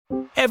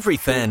Every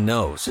fan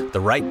knows the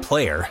right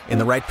player in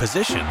the right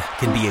position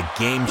can be a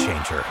game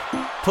changer.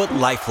 Put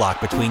LifeLock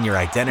between your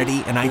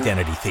identity and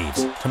identity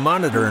thieves to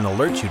monitor and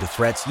alert you to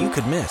threats you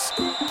could miss.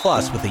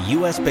 Plus, with a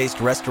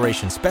U.S.-based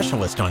restoration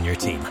specialist on your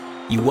team,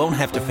 you won't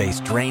have to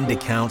face drained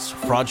accounts,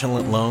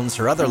 fraudulent loans,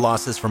 or other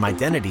losses from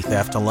identity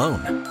theft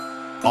alone.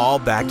 All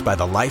backed by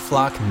the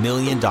LifeLock $1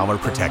 Million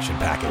Protection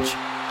Package.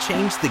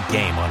 Change the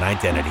game on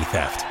identity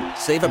theft.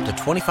 Save up to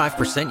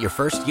 25% your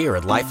first year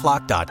at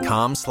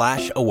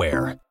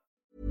LifeLock.com/aware.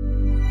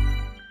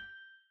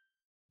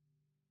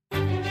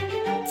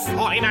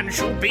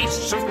 Financial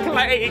beasts have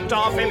plagued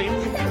our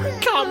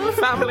village. Come,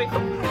 family,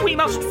 we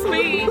must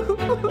flee,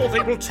 or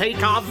they will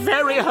take our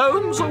very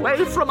homes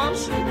away from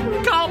us.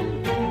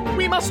 Come,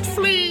 we must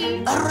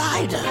flee. A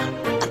rider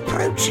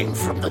approaching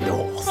from the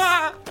north.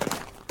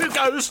 Who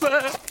goes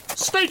there?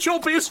 State your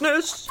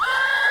business.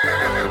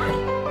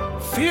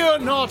 Fear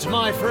not,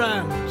 my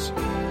friends,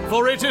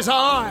 for it is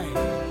I,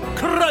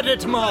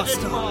 Credit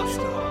Master.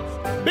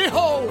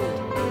 Behold,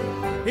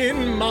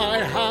 in my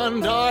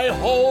hand I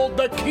hold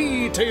the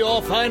key to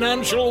your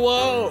financial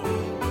woe.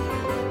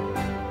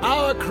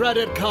 Our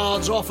credit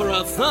cards offer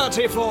a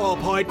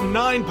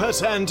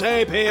 34.9%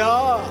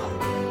 APR.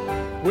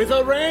 With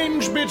a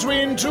range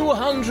between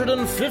 £200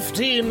 and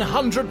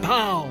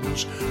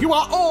 £1,500, you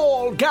are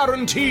all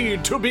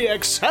guaranteed to be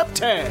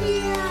accepted.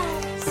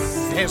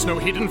 There's no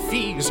hidden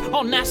fees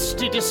or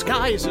nasty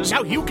disguises.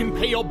 Now you can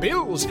pay your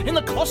bills in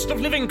the cost of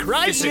living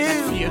crisis.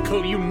 Visit the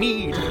vehicle you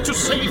need to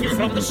save you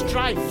from the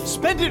strife.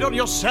 Spend it on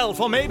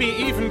yourself or maybe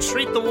even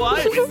treat the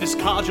wife. With this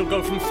card you'll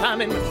go from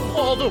famine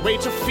all the way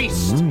to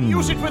feast.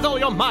 Use it with all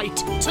your might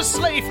to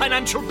slay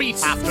financial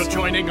beasts. After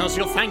joining us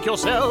you'll thank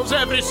yourselves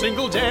every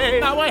single day.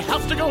 Now I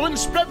have to go and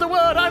spread the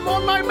word, I'm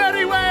on my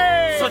merry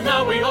way. For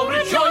now we all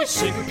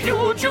rejoice in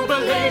pure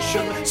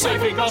jubilation,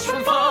 saving us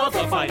from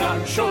further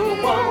financial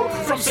woe.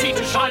 From sea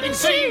to shining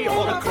sea,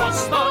 all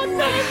across the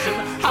nation.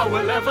 How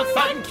we'll ever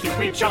thank you,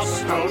 we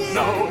just don't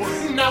know.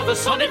 Now the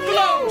sun it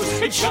glows,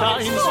 it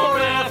shines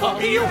forever.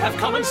 You have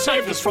come and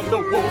saved us from the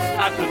wolf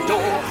at the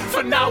door.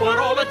 For now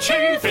we're all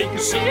achieving,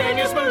 seeing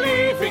is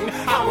believing.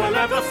 How we'll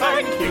ever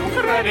thank you,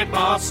 Credit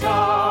Master.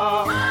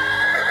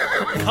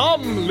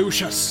 Come,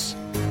 Lucius,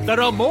 there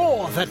are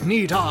more that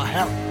need our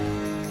help.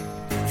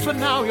 For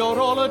now you're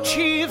all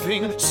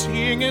achieving,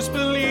 seeing is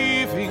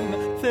believing.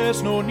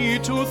 There's no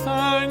need to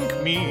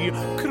thank me,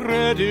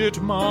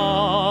 Credit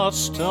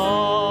Master.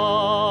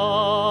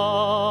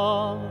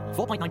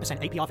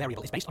 4.9% APR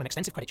variable is based on an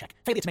extensive credit check.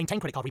 Failure to maintain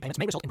credit card repayments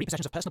may result in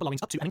repossessions of personal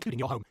belongings up to and including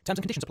your home. Terms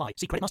and conditions apply.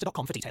 See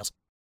creditmaster.com for details.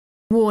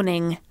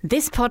 Warning: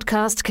 this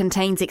podcast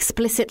contains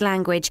explicit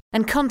language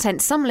and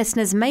content some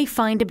listeners may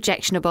find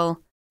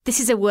objectionable. This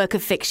is a work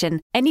of fiction.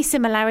 Any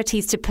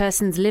similarities to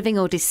persons living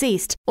or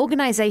deceased,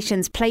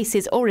 organisations,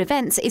 places or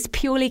events is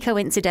purely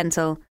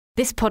coincidental.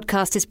 This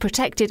podcast is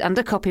protected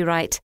under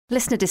copyright.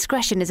 Listener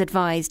discretion is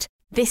advised.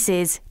 This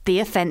is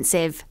The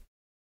Offensive.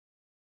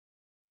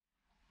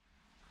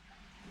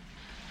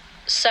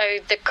 So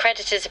the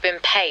creditors have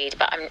been paid,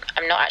 but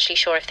I'm not actually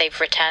sure if they've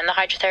returned the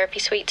hydrotherapy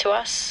suite to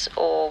us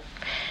or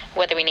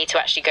whether we need to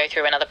actually go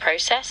through another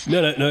process.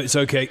 No, it's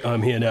okay.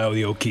 I'm here now.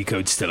 The old key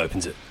code still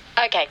opens it.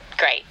 Okay,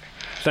 great.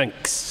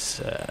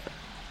 Thanks.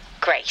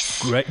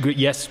 Grace.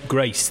 Yes,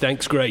 Grace.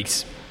 Thanks,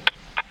 Grace.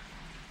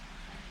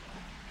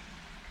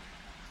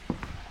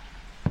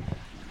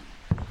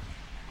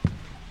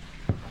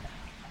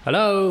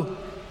 Hello?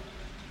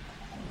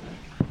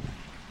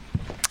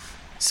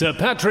 Sir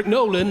Patrick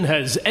Nolan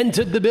has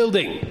entered the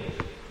building.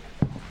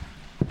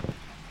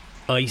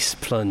 Ice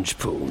plunge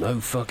pool. No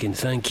fucking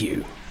thank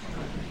you.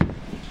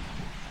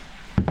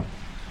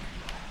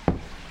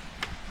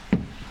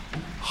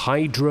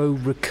 Hydro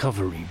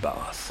recovery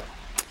bath.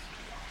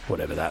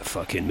 Whatever that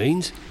fucking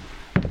means.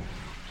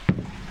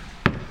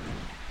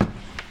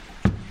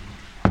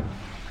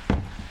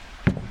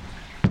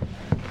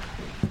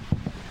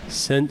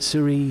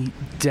 Sensory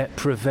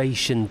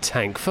deprivation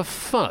tank. For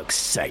fuck's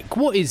sake,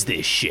 what is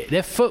this shit?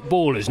 They're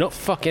footballers, not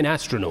fucking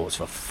astronauts,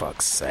 for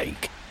fuck's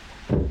sake.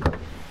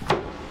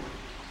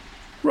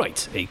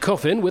 Right, a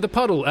coffin with a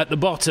puddle at the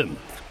bottom.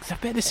 I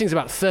bet this thing's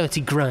about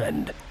 30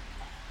 grand.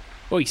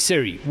 Oi,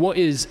 Siri, what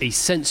is a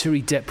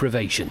sensory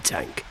deprivation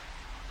tank?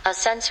 A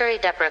sensory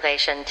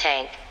deprivation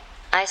tank,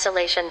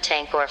 isolation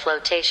tank or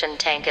flotation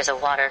tank is a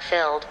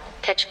water-filled,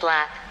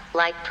 pitch-black,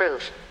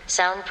 light-proof,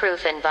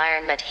 soundproof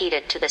environment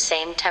heated to the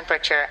same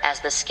temperature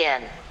as the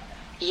skin.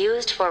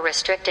 Used for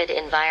restricted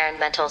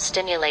environmental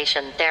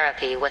stimulation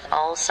therapy with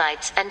all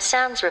sights and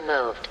sounds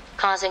removed,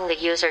 causing the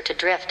user to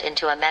drift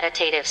into a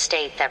meditative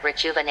state that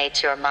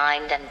rejuvenates your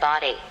mind and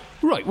body.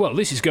 Right, well,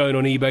 this is going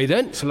on eBay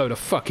then. It's a load of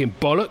fucking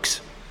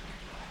bollocks.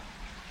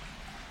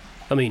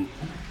 I mean,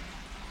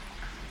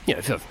 you know,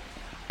 if I've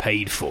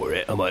paid for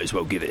it, I might as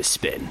well give it a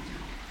spin.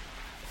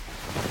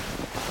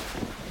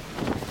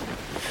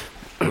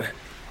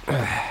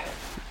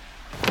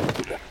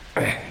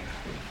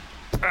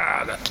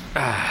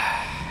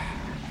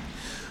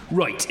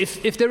 Right,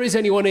 if there is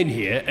anyone in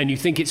here and you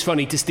think it's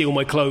funny to steal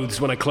my clothes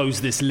when I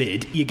close this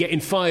lid, you're getting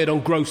fired on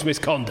gross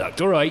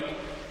misconduct, all right?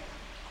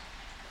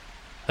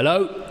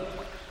 Hello?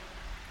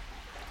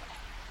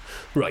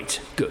 Right,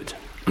 good.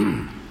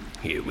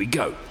 Here we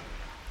go.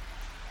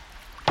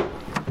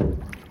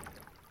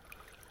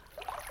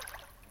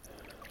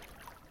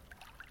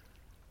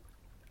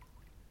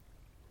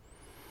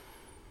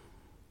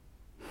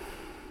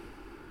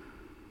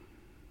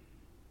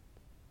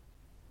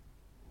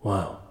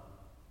 Wow.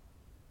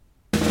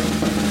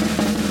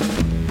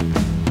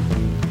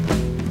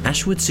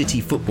 Ashwood City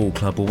Football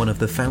Club were one of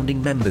the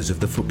founding members of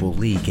the Football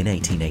League in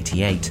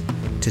 1888.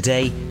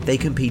 Today, they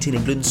compete in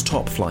England's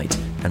top flight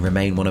and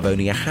remain one of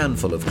only a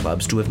handful of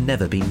clubs to have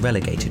never been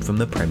relegated from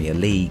the Premier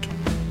League.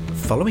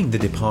 Following the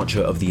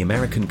departure of the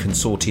American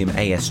consortium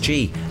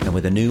ASG and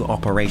with a new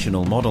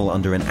operational model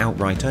under an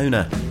outright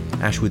owner,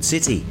 Ashwood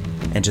City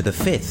enter the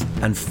 5th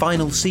and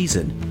final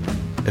season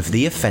of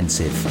The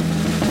Offensive.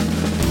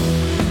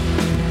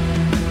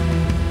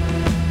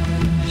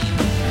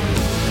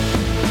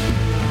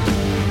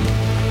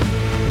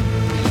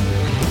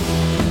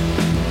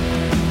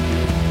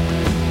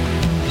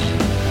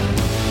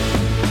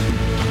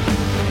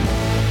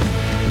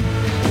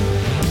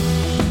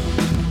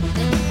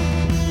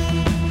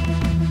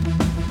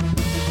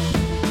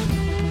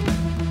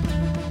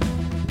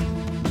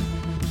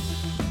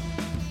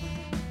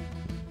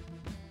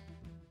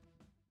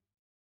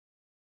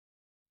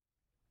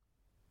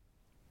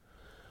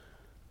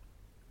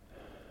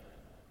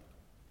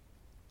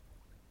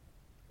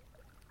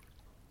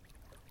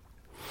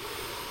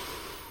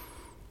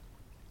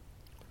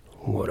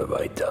 What have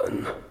I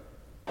done?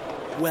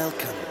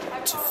 Welcome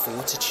to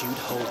Fortitude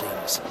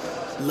Holdings,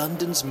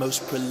 London's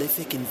most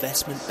prolific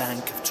investment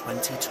bank of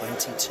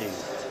 2022.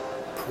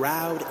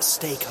 Proud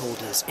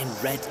stakeholders in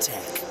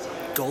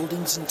RedTech,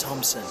 Goldings &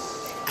 Thompson,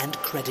 and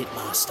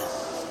Creditmaster.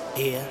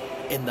 Here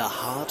in the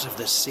heart of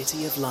the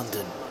City of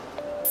London,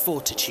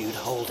 Fortitude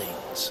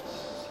Holdings.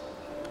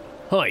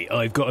 Hi,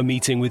 I've got a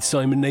meeting with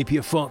Simon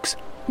Napier Fox.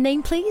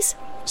 Name, please?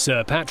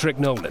 Sir Patrick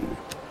Nolan.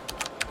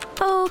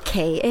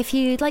 Okay, if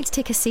you'd like to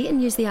take a seat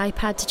and use the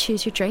iPad to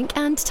choose your drink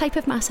and type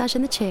of massage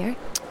in the chair.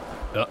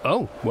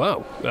 Oh,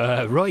 wow.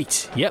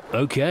 Right. Yep,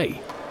 okay.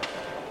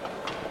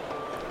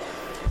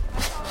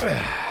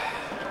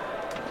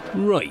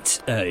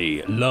 Right,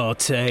 a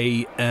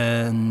latte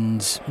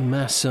and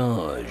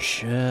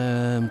massage.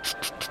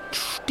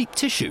 Deep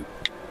tissue.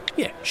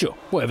 Yeah, sure.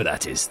 Whatever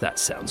that is. That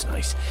sounds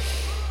nice.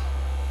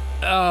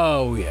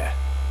 Oh, yeah.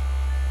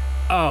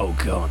 Oh,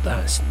 God,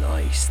 that's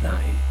nice.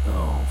 That is...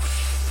 Oh,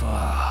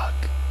 fuck.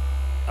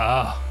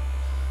 God,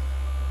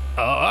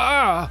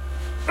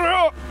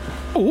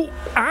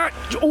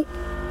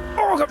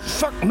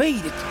 fuck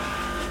me.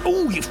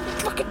 Oh, you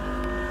fucking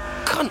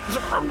cunt.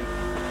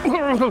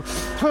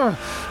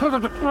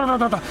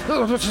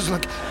 This is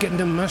like getting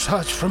a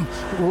massage from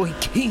Roy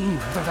Keane.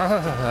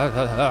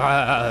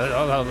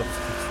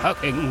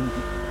 Fucking...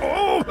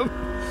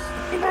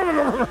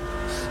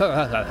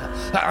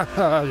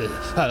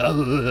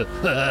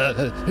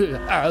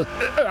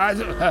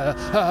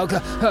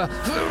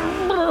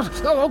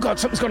 Oh God,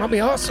 something's gone up my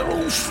arse.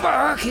 Oh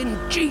fucking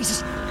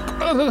Jesus.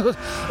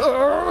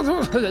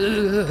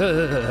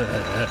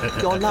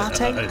 Your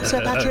latte,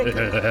 Sir Patrick?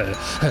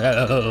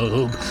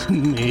 Help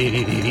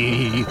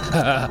me.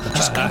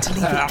 Just going to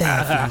leave it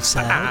there for you,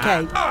 sir,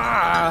 okay?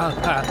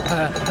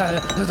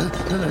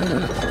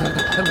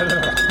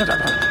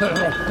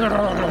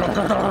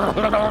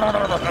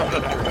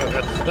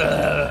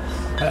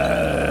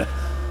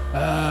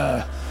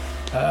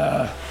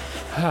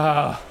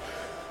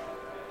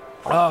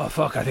 Oh,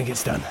 fuck, I think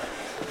it's done.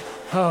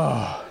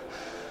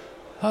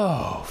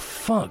 Oh,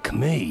 fuck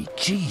me,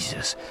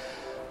 Jesus.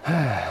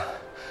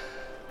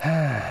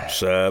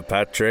 Sir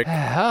Patrick.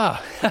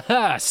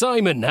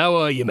 Simon, how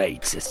are you,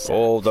 mate?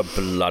 All the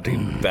bloody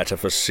better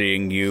for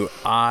seeing you.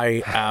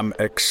 I am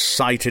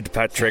excited,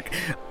 Patrick.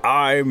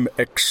 I'm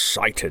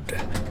excited.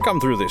 Come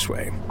through this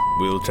way.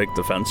 We'll take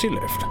the fancy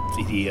lift.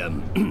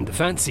 The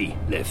fancy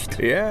lift?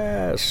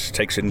 Yes,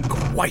 takes in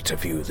quite a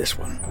view, this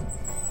one.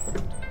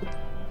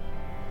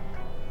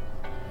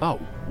 Oh,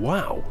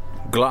 wow.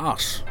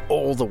 Glass,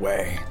 all the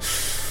way.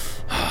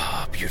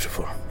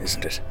 Beautiful,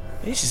 isn't it?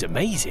 This is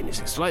amazing.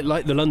 It's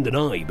like the London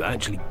Eye, but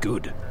actually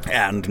good.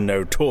 And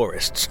no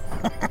tourists.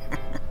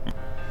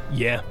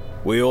 Yeah.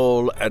 We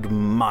all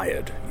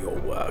admired your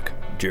work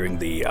during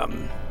the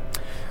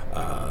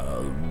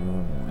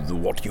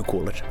what do you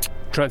call it?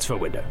 Transfer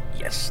window.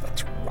 Yes,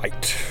 that's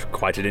right.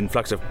 Quite an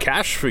influx of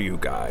cash for you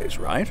guys,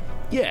 right?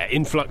 Yeah,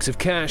 influx of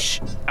cash,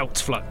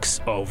 outflux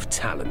of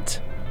talent.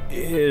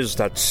 Is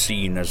that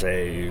seen as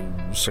a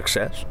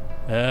success?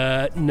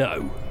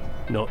 No.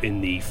 Not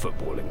in the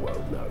footballing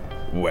world, no.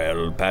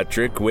 Well,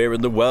 Patrick, we're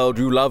in the world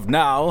you love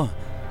now.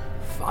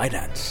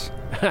 Finance.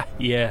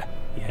 Yeah.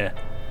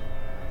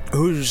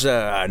 Who's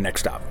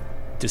next up?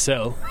 To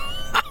sell?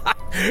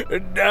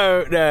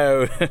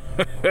 No.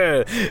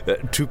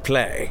 To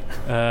play.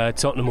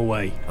 Tottenham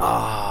away.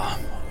 Ah,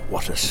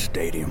 what a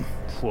stadium.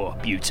 Whoa,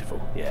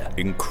 beautiful, yeah.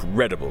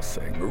 Incredible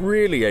thing.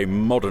 Really a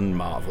modern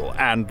marvel.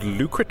 And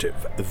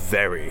lucrative.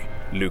 Very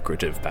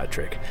lucrative,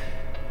 Patrick.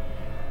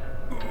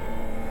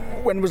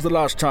 When was the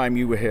last time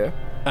you were here?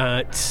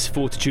 at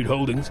Fortitude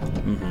Holdings.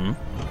 Mm-hmm.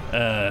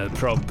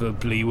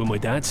 Probably when my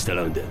dad still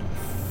owned it.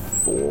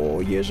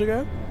 4 years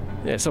ago?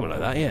 Yeah, something like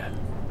that, yeah.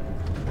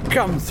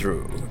 Come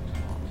through.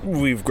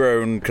 We've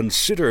grown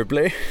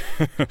considerably,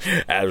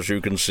 as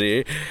you can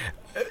see.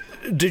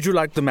 Did you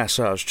like the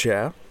massage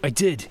chair? I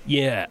did,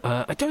 yeah.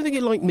 I don't think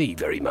it liked me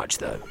very much,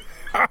 though.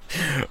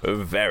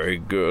 Very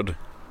good.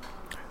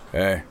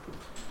 Hey,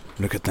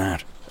 look at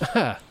that.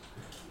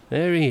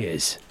 There he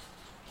is.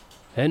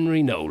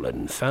 Henry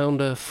Nolan,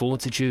 founder,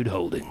 Fortitude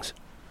Holdings.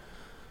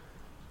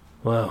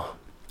 Wow.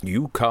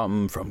 You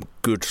come from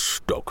good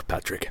stock,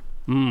 Patrick.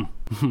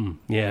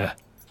 Yeah.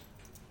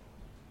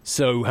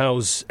 So,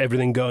 how's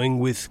everything going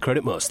with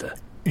Credit Master?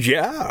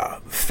 Yeah,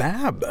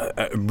 fab.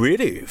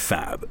 Really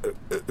fab.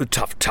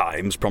 Tough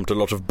times prompt a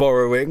lot of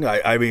borrowing.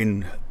 I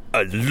mean,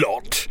 a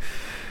lot.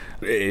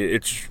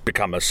 It's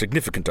become a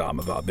significant arm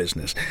of our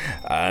business.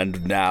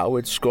 And now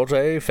it's got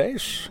a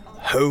face.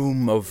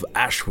 Home of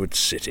Ashwood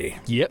City.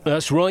 Yep,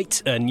 that's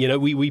right. And,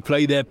 we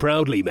play there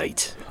proudly,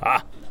 mate.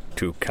 Ah,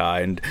 too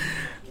kind.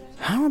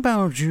 How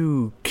about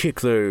you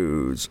kick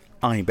those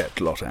iBet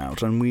lot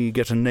out and we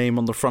get a name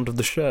on the front of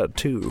the shirt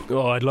too?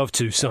 Oh, I'd love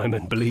to,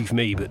 Simon, believe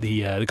me, but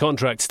the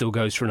contract still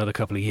goes for another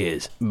couple of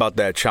years. But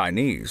they're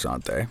Chinese,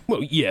 aren't they?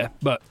 Well, yeah,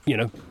 but,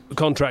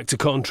 contract to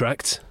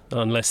contract,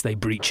 unless they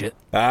breach it.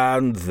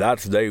 And that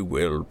they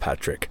will,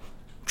 Patrick.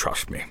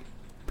 Trust me.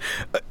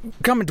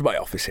 Come into my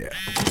office here.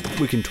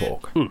 We can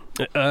talk.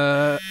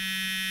 I've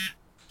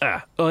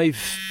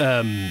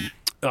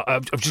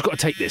just got to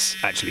take this,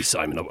 actually,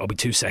 Simon. I'll be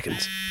 2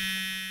 seconds.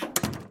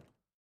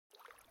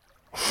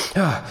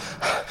 Oh,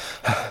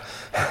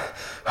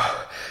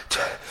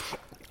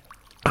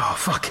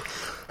 fuck.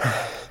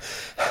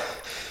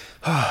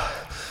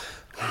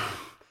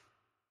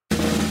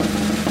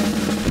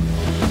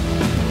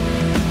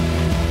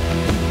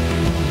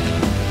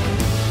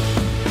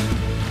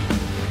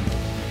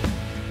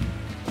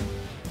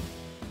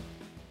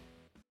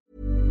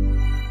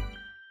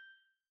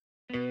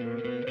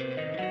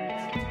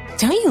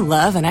 Don't you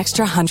love an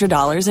extra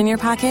 $100 in your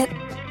pocket?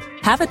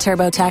 Have a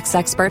TurboTax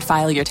expert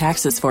file your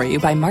taxes for you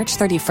by March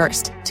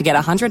 31st to get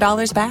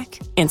 $100 back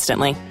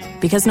instantly.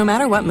 Because no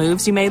matter what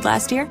moves you made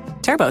last year,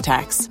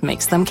 TurboTax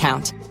makes them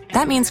count.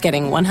 That means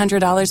getting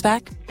 $100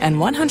 back and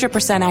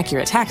 100%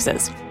 accurate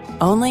taxes,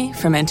 only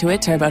from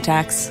Intuit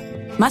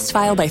TurboTax. Must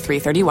file by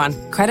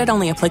 3/31. Credit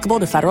only applicable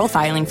to federal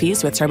filing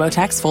fees with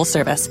TurboTax full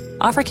service.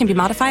 Offer can be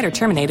modified or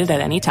terminated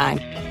at any time.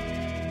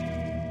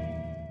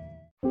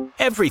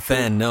 Every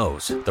fan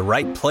knows the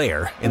right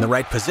player in the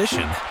right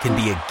position can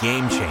be a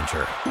game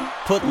changer.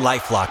 Put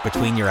LifeLock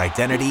between your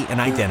identity and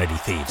identity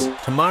thieves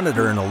to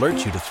monitor and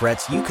alert you to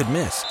threats you could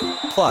miss.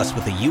 Plus,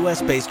 with a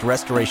U.S.-based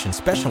restoration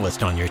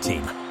specialist on your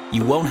team,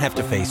 you won't have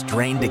to face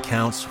drained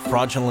accounts,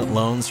 fraudulent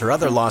loans, or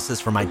other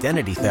losses from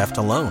identity theft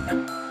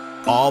alone.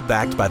 All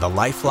backed by the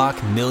LifeLock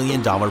 $1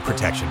 Million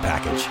Protection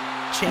Package.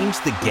 Change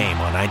the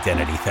game on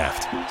identity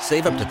theft.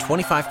 Save up to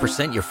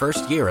 25% your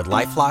first year at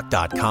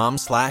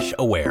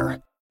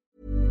LifeLock.com/aware.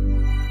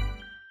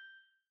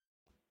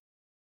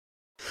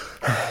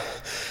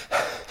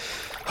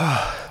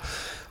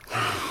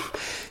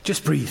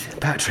 Just breathe,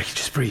 Patrick,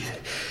 just breathe.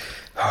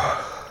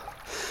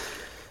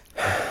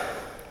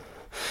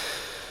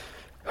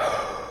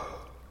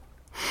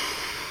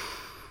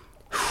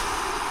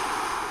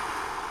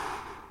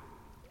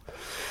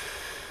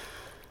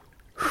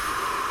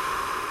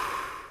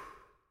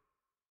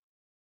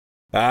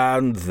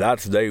 And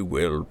that they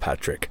will,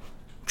 Patrick.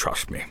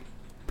 Trust me.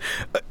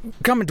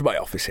 Come into my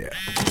office here.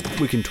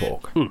 We can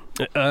talk.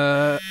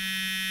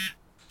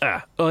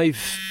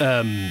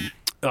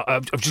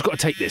 I've just got to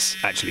take this,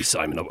 actually,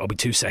 Simon. I'll be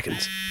 2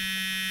 seconds.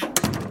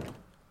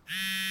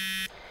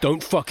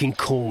 Don't fucking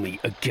call me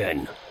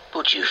again.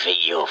 What do you think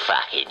you're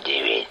fucking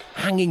doing?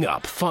 Hanging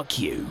up, fuck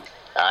you.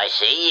 I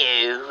see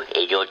you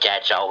in your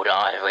dad's old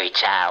ivory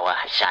tower,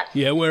 son.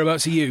 Yeah,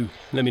 whereabouts are you?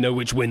 Let me know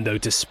which window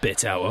to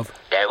spit out of.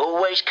 There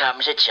always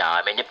comes a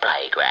time in the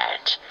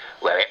playground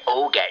where it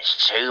all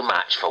gets too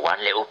much for one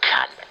little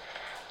cunt,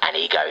 and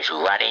he goes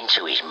running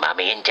to his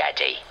mummy and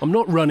daddy. I'm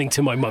not running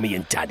to my mummy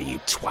and daddy, you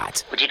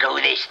twat. Would you call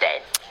this then?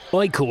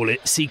 I call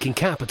it seeking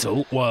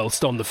capital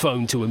whilst on the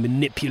phone to a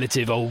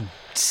manipulative old,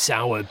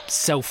 sour,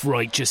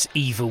 self-righteous,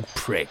 evil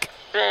prick.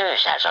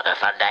 Sounds like a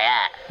fun day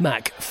out.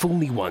 Mac, fool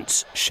me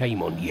once,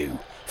 shame on you.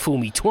 Fool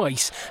me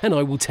twice, and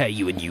I will tear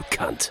you a new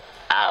cunt.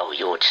 Oh,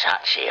 you're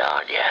touchy,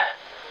 aren't you?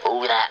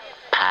 All that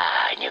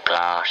power in your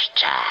glass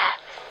jar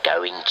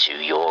going to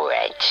your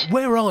head.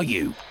 Where are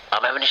you?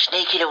 I'm having a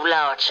sneaky little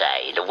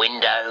latte in the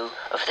window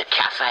of the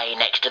cafe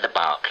next to the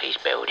Barclays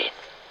building.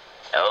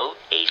 Oh,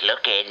 he's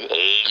looking.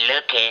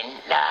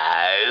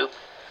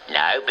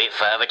 No, bit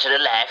further to the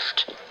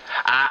left.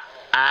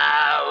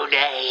 Oh,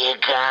 there you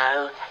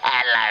go.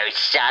 Hello,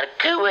 son.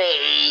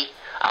 Cooey.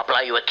 I'll blow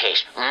you a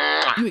kiss.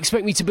 Mwah. You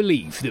expect me to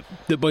believe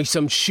that by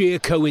some sheer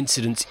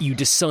coincidence you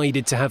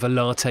decided to have a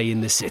latte in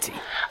the city?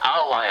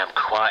 Oh, I am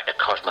quite a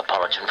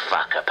cosmopolitan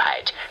fucker,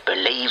 Pat.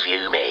 Believe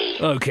you me.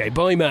 OK,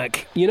 bye,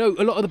 Mac. You know,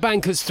 a lot of the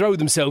bankers throw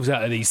themselves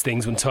out of these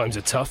things when times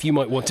are tough. You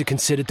might want to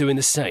consider doing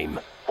the same.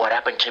 What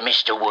happened to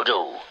Mr.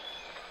 Woodall?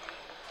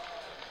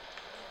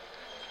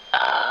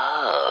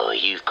 Oh,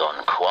 you've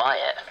gone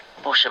quiet.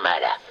 What's the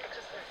matter?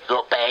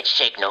 Got bad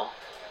signal?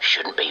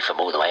 Shouldn't be from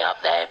all the way up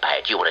there,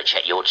 Pad. You want to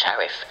check your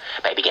tariff?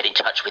 Maybe get in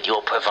touch with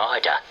your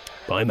provider.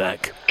 Bye,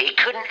 Mac. He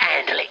couldn't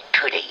handle it,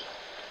 could he?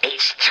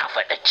 It's tough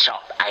at the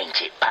top,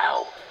 ain't it,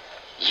 pal?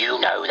 You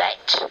know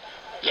that.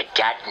 Your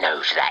dad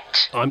knows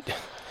that.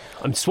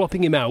 I'm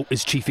swapping him out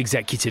as chief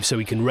executive so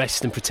he can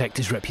rest and protect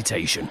his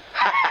reputation.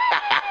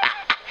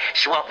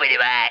 Swapping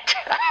him out.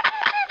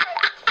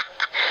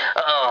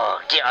 Oh,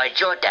 dear, I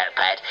enjoyed that,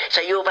 Pad.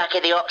 So you're back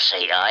in the hot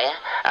seat, are you?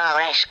 Oh,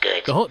 that's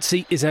good. The hot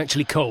seat is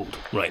actually cold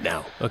right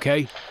now,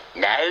 OK?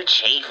 No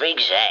chief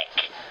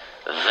exec.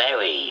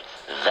 Very,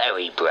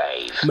 very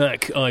brave.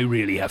 Mac, I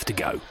really have to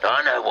go.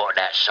 I know what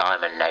that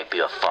Simon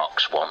Napier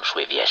Fox wants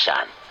with you,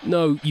 son.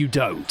 No, you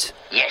don't.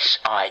 Yes,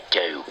 I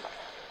do.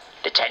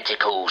 The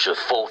tentacles of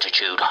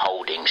Fortitude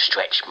Holdings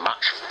stretch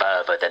much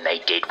further than they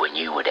did when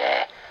you were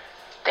there.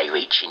 They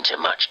reach into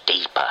much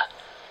deeper,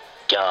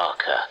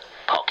 darker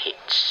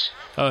pockets.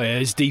 Oh, yeah,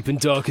 as deep and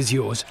dark as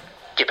yours?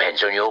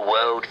 Depends on your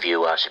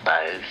worldview, I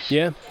suppose.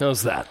 Yeah?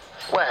 How's that?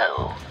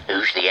 Well,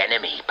 who's the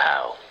enemy,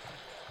 pal?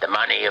 The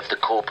money of the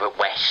corporate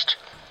West,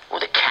 or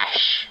the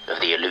cash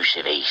of the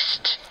elusive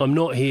East? I'm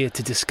not here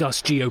to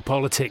discuss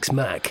geopolitics,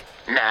 Mac.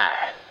 No.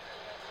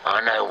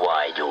 I know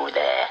why you're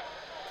there,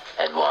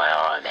 and why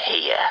I'm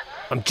here.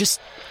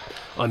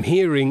 I'm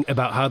hearing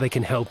about how they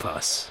can help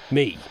us.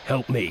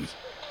 Help me.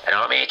 And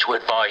I'm here to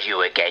advise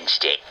you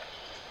against it.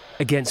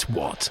 Against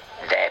what?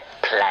 Their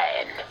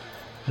plan.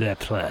 Their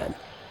plan?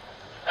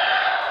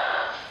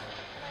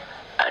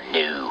 A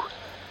new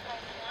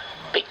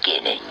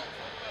beginning.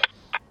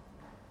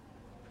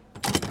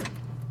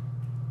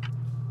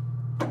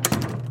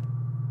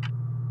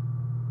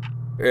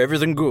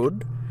 Everything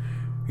good?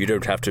 You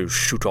don't have to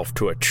shoot off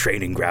to a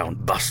training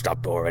ground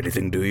bust-up or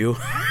anything, do you?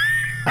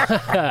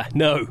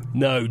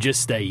 No,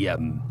 just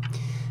an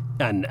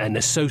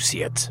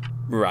associate.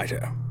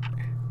 Righto.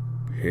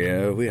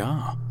 Here we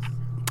are.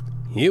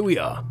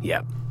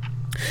 Yep.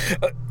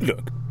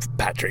 Look,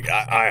 Patrick,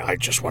 I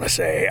just want to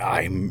say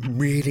I'm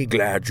really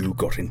glad you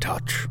got in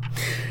touch.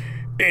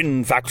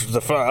 In fact, the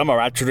firm are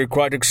actually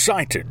quite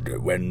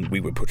excited. When we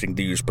were putting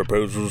these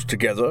proposals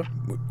together,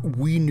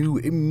 we knew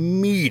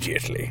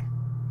immediately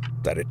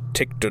that it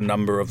ticked a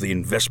number of the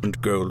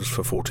investment goals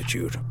for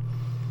Fortitude.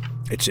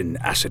 It's in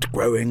asset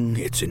growing,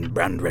 it's in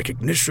brand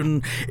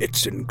recognition,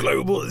 it's in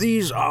global.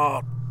 These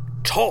are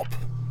top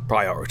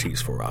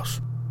priorities for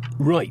us.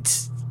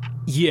 Right.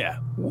 Yeah.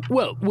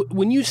 Well,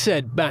 when you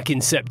said back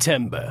in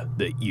September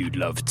that you'd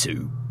love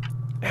to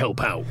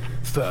help out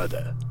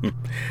further...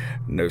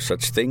 No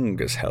such thing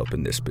as help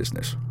in this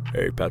business.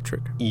 Hey,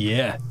 Patrick?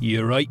 Yeah,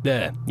 you're right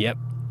there. Yep.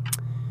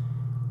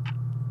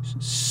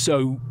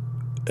 So,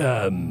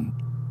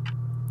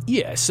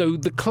 so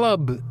the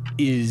club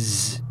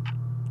is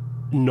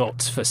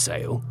not for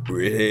sale.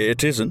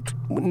 It isn't?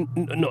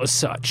 Not as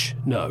such,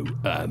 no.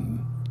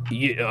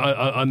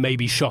 I may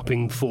be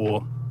shopping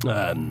for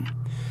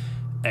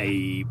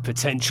a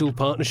potential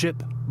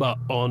partnership, but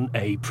on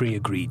a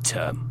pre-agreed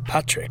term.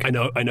 Patrick? I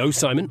know,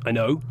 Simon, I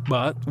know,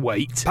 but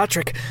wait.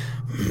 Patrick,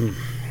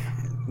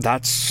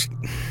 that's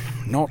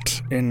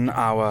not in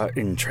our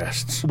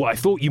interests. Well, I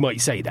thought you might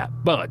say that,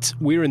 but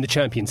we're in the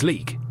Champions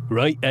League,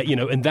 right?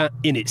 And that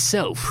in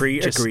itself...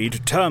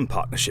 Pre-agreed term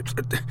partnerships.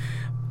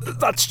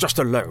 That's just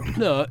a loan.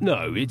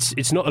 No,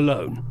 it's not a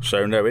loan.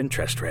 So no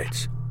interest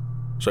rates.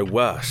 So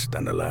worse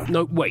than a loan.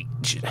 No, wait.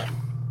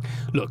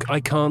 Look,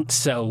 I can't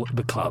sell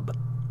the club.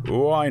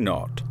 Why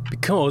not?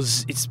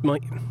 Because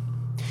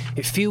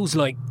it feels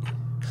like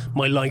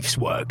my life's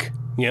work.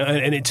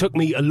 And it took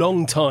me a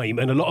long time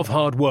and a lot of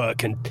hard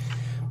work and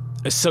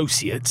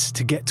associates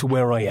to get to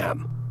where I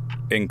am.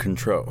 In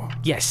control?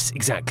 Yes,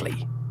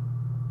 exactly.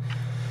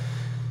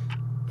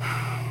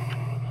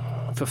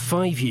 For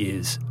 5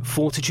 years,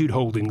 Fortitude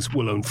Holdings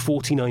will own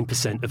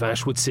 49% of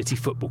Ashwood City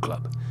Football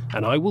Club,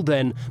 and I will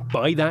then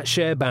buy that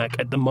share back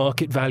at the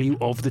market value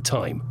of the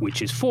time,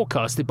 which is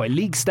forecasted by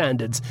league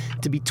standards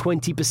to be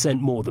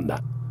 20% more than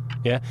that.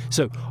 Yeah,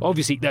 so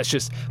obviously that's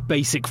just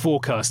basic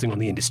forecasting on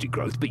the industry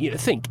growth, but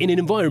think, in an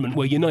environment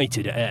where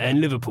United and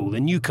Liverpool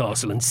and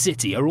Newcastle and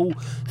City are all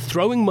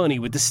throwing money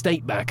with the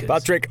state backers...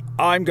 Patrick,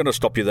 I'm going to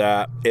stop you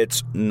there.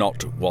 It's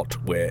not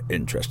what we're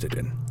interested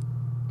in.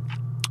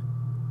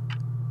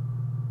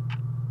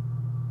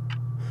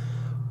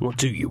 What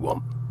do you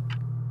want?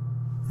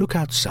 Look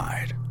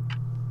outside.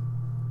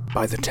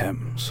 By the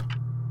Thames.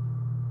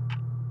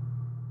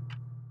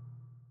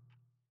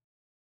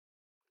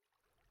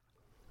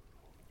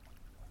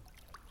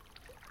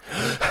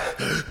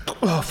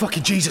 Oh,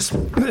 fucking Jesus.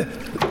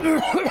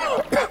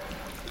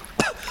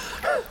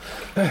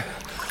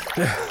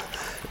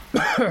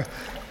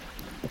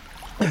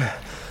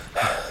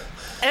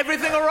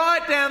 Everything all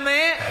right down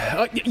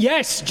there?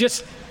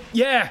 Yes,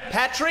 yeah.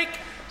 Patrick,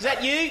 is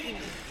that you?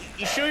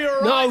 You sure you're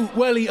all right? No,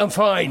 Welly, I'm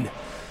fine.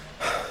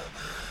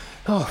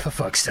 Oh, for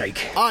fuck's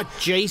sake. Oh,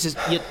 Jesus,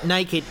 you're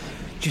naked.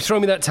 Did you throw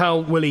me that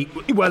towel, Willie?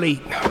 Welly,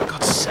 for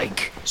God's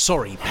sake.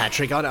 Sorry,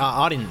 Patrick,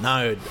 I didn't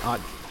know.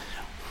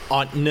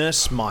 I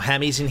nurse my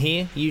hammies in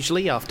here,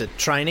 usually, after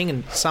training,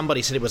 and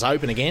somebody said it was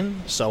open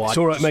again, so It's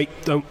all right, mate.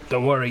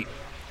 Don't worry.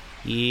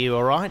 You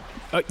all right?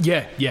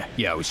 Yeah.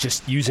 I was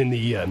just using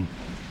the,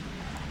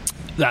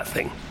 that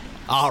thing.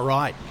 Oh,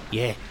 right,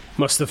 yeah.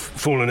 Must have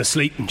fallen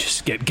asleep and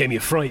just gave me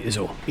a fright, is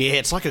all. Yeah,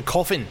 it's like a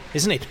coffin,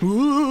 isn't it?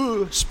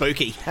 Ooh,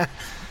 spooky.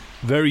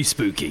 Very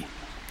spooky,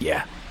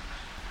 yeah.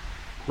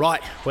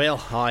 Right,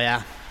 well,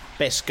 I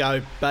best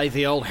go bathe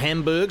the old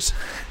hamburgs.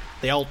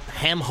 The old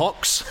ham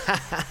hocks.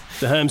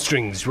 The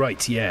hamstrings,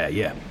 right,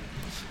 yeah.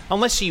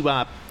 Unless you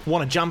want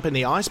to jump in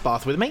the ice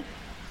bath with me.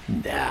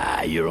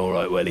 Nah, you're all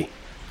right, Willie.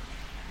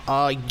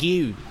 Are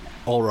you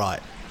all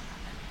right,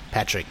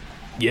 Patrick?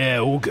 Yeah,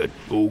 all good.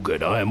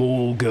 I am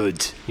all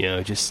good. You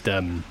know, just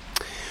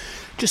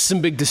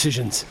some big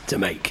decisions to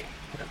make.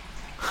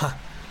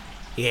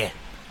 Yeah,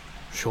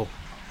 sure.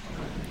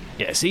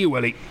 Yeah, see you,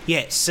 Willie.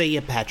 Yeah, see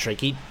you,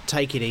 Patrick. You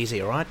take it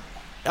easy, all right?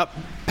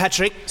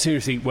 Patrick?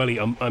 Seriously, Willie,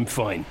 I'm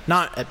fine.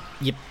 No,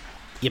 your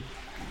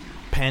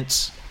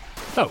pants.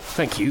 Oh,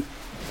 thank you.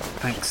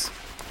 Thanks.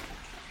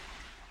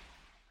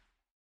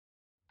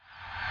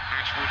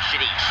 Ashwood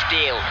City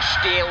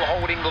still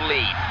holding the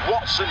lead.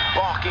 Watson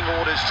barking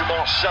orders to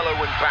Marcelo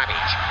and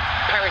Babbage.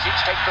 Perisic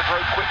takes the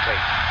throw quickly.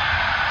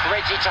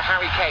 Threads it to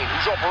Harry Kane,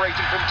 who's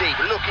operating from deep,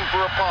 looking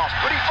for a pass,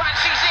 but he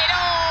fancies it.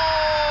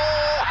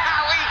 Oh!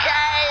 Harry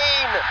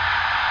Kane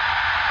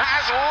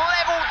has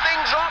levelled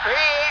things up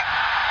here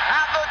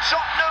at the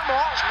Tottenham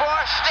Hotspur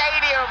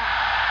Stadium.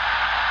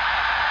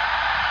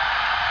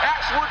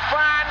 Ashwood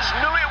fans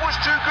knew it was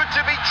too good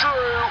to be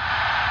true,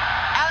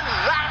 and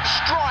that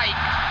strike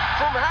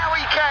from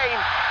Harry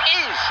Kane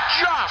is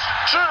just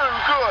too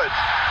good.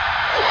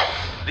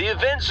 The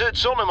events at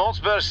Tottenham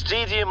Hotspur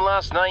Stadium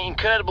last night,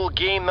 incredible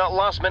game, that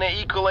last-minute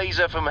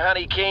equaliser from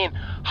Harry Kane.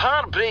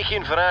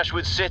 Heartbreaking for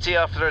Ashwood City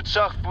after a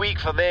tough week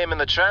for them in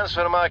the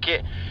transfer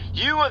market.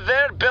 You were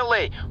there,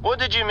 Billy. What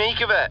did you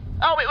make of it?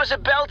 Oh, it was a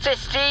belter,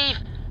 Steve.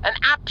 An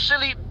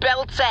absolute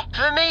belter.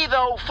 For me,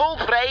 though, full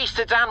praise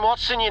to Dan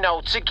Watson, you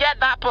know. To get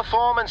that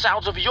performance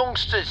out of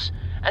youngsters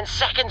and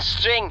second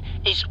string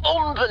is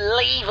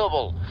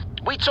unbelievable.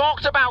 We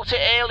talked about it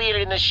earlier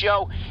in the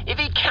show. If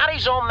he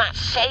carries on that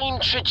same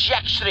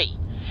trajectory,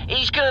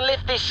 he's going to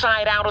lift this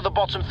side out of the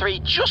bottom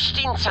three just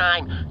in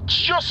time.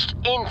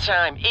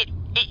 It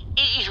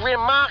is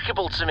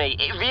remarkable to me.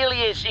 It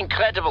really is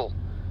incredible.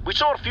 We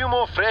saw a few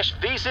more fresh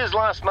faces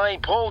last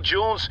night. Paul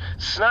Jones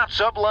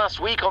snapped up last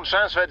week on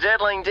transfer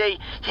deadline day.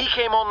 He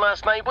came on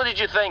last night. What did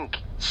you think?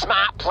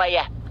 Smart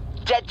player.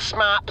 Dead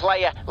smart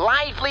player.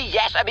 Lively,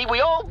 yes. I mean, we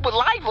all were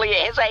lively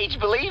at his age,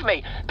 believe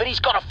me. But he's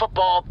got a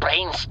football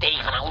brain, Steve,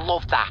 and I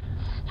love that.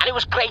 And it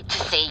was great to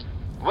see.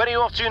 Where are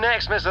you off to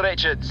next, Mr.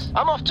 Richards?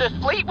 I'm off to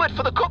Fleetwood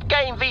for the Cup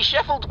game v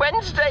Sheffield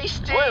Wednesday,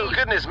 Steve. Well,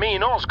 goodness me,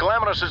 not as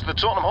glamorous as the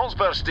Tottenham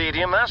Hotspur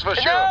Stadium, that's for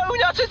sure. No,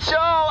 not at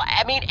all.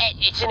 I mean,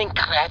 it's an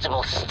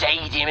incredible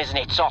stadium, isn't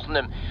it,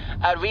 Tottenham?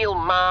 A real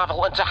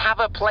marvel. And to have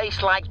a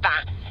place like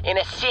that in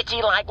a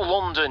city like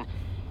London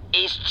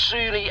is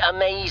truly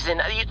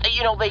amazing.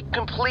 You know, they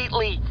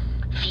completely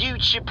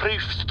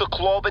future-proofed the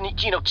club,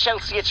 and, you know,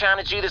 Chelsea are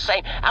trying to do the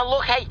same. And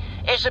look, hey,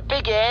 it's a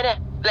big earner.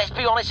 Let's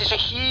be honest, it's a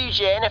huge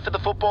earner for the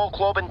football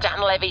club and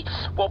Dan Levy,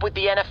 what with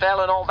the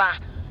NFL and all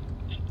that.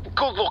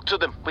 Good luck to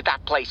them with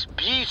that place.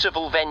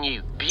 Beautiful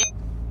venue.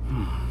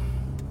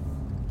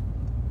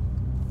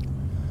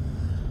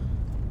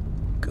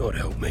 God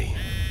help me.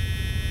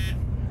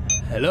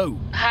 Hello.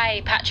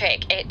 Hi,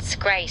 Patrick. It's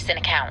Grace in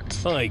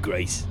accounts. Hi,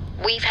 Grace.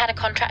 We've had a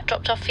contract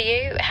dropped off for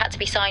you. It had to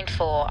be signed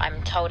for.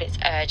 I'm told it's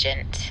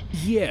urgent.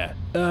 Yeah.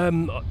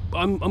 I'm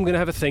going to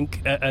have a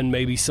think and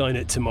maybe sign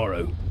it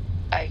tomorrow.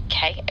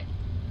 Okay.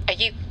 Are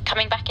you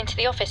coming back into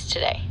the office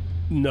today?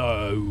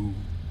 No,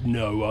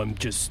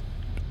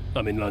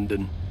 I'm in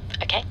London.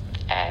 Okay.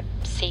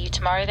 See you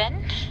tomorrow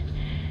then?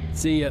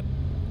 See ya.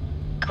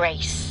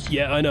 Grace.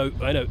 Yeah, I know.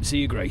 See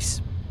you,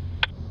 Grace.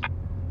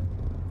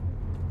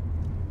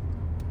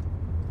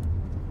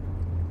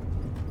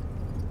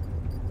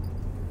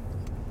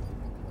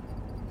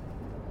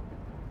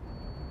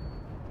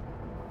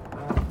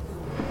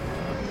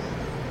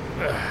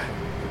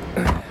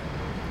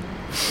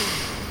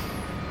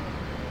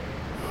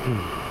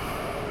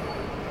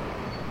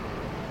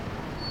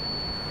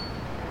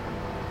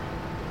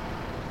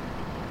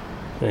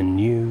 A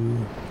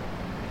new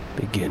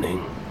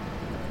beginning.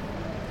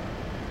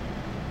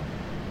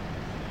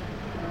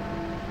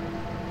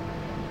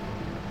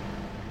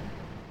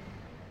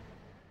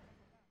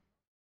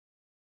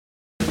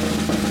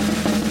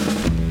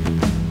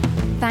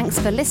 Thanks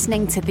for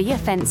listening to The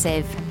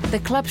Offensive. The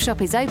club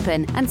shop is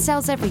open and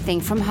sells everything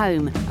from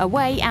home,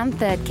 away and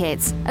third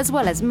kits, as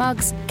well as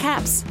mugs,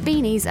 caps,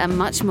 beanies and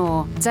much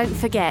more. Don't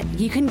forget,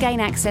 you can gain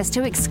access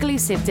to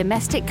exclusive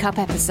Domestic Cup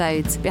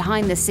episodes,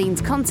 behind-the-scenes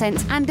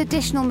content and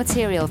additional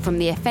material from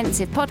The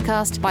Offensive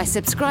podcast by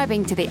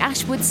subscribing to the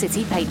Ashwood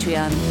City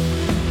Patreon.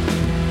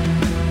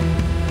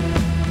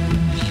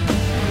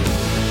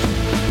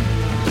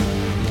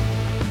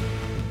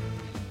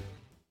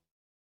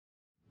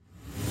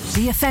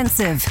 The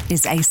Offensive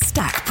is a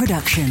Stack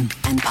production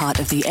and part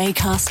of the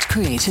Acast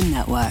Creator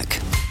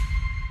Network.